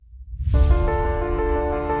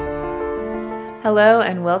Hello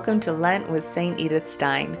and welcome to Lent with St. Edith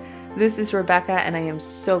Stein. This is Rebecca and I am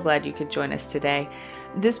so glad you could join us today.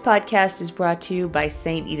 This podcast is brought to you by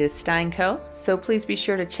St. Edith Stein Co., so please be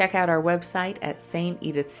sure to check out our website at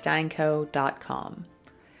stedithsteinco.com.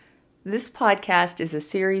 This podcast is a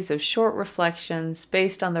series of short reflections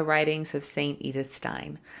based on the writings of St. Edith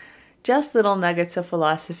Stein. Just little nuggets of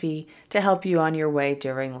philosophy to help you on your way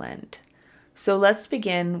during Lent. So let's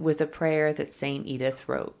begin with a prayer that St. Edith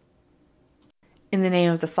wrote. In the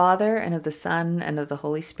name of the Father, and of the Son, and of the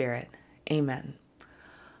Holy Spirit. Amen.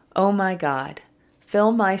 O my God,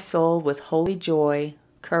 fill my soul with holy joy,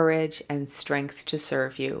 courage, and strength to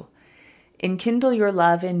serve you. Enkindle your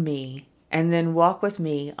love in me, and then walk with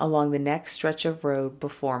me along the next stretch of road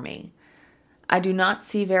before me. I do not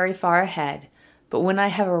see very far ahead, but when I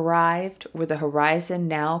have arrived where the horizon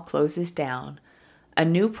now closes down, a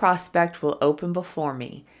new prospect will open before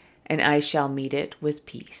me, and I shall meet it with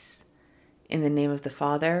peace. In the name of the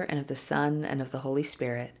Father, and of the Son, and of the Holy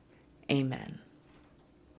Spirit. Amen.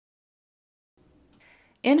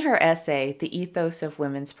 In her essay, The Ethos of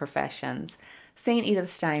Women's Professions, St. Edith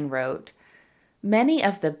Stein wrote, "Many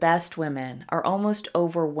of the best women are almost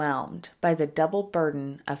overwhelmed by the double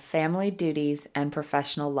burden of family duties and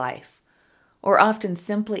professional life, or often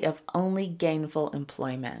simply of only gainful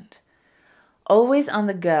employment. Always on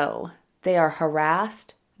the go, they are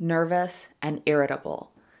harassed, nervous, and irritable.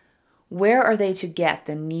 Where are they to get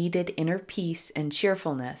the needed inner peace and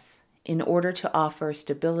cheerfulness in order to offer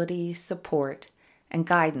stability, support, and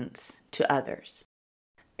guidance to others?"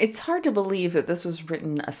 It's hard to believe that this was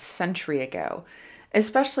written a century ago,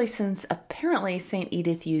 especially since apparently St.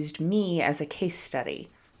 Edith used me as a case study.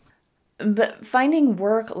 But finding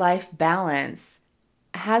work-life balance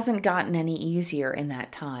hasn't gotten any easier in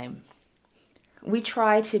that time. We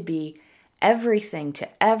try to be everything to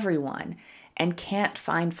everyone and can't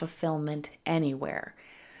find fulfillment anywhere.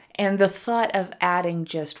 And the thought of adding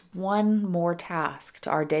just one more task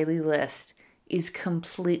to our daily list is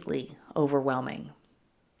completely overwhelming.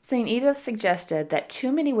 St. Edith suggested that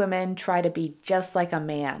too many women try to be just like a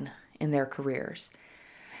man in their careers.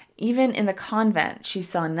 Even in the convent, she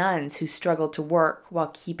saw nuns who struggled to work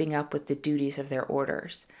while keeping up with the duties of their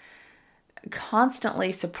orders.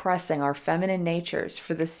 Constantly suppressing our feminine natures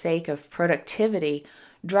for the sake of productivity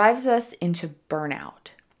drives us into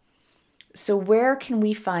burnout. So where can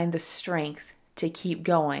we find the strength to keep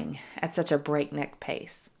going at such a breakneck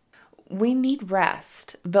pace? We need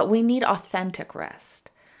rest, but we need authentic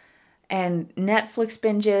rest. And Netflix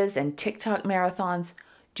binges and TikTok marathons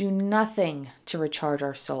do nothing to recharge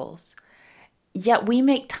our souls. Yet we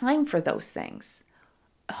make time for those things,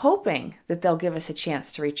 hoping that they'll give us a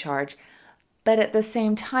chance to recharge, but at the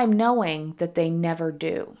same time knowing that they never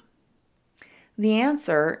do. The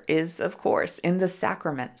answer is, of course, in the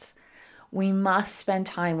sacraments. We must spend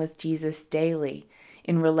time with Jesus daily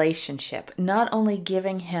in relationship, not only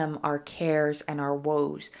giving him our cares and our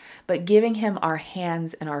woes, but giving him our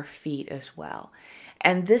hands and our feet as well.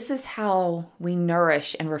 And this is how we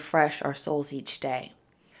nourish and refresh our souls each day.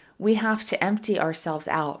 We have to empty ourselves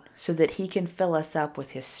out so that he can fill us up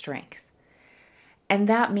with his strength. And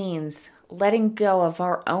that means letting go of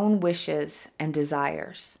our own wishes and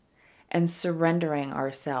desires and surrendering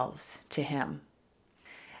ourselves to him.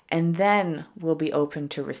 And then we'll be open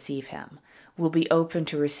to receive him. We'll be open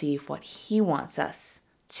to receive what he wants us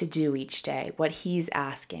to do each day, what he's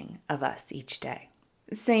asking of us each day.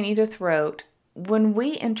 St. Edith wrote, "When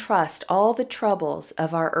we entrust all the troubles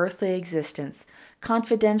of our earthly existence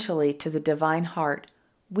confidentially to the divine heart,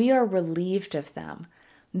 we are relieved of them.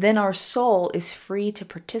 Then our soul is free to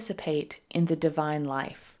participate in the divine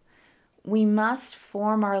life. We must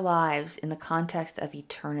form our lives in the context of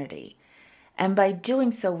eternity, and by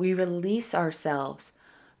doing so, we release ourselves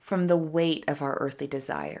from the weight of our earthly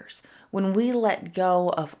desires. When we let go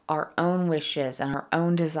of our own wishes and our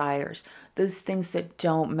own desires, those things that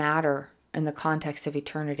don't matter in the context of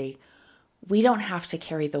eternity, we don't have to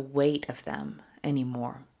carry the weight of them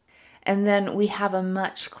anymore. And then we have a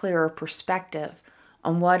much clearer perspective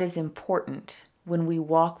on what is important when we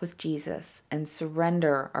walk with Jesus and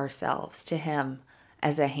surrender ourselves to him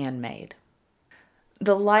as a handmaid."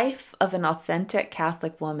 The life of an authentic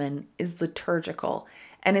Catholic woman is liturgical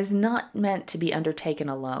and is not meant to be undertaken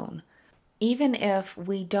alone. Even if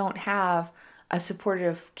we don't have a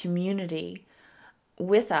supportive community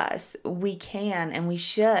with us, we can and we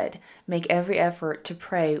should make every effort to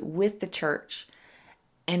pray with the church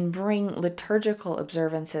and bring liturgical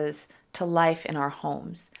observances to life in our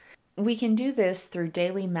homes. We can do this through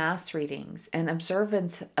daily Mass readings and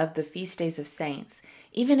observance of the feast days of saints,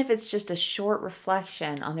 even if it's just a short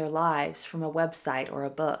reflection on their lives from a website or a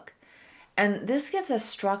book. And this gives us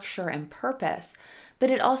structure and purpose, but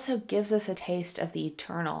it also gives us a taste of the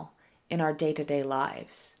eternal in our day-to-day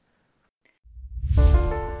lives.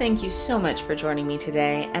 Thank you so much for joining me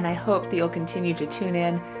today, and I hope that you'll continue to tune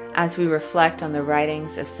in as we reflect on the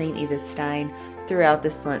writings of St. Edith Stein throughout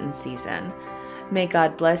this Lenten season. May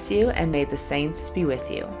God bless you, and may the saints be with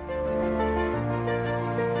you.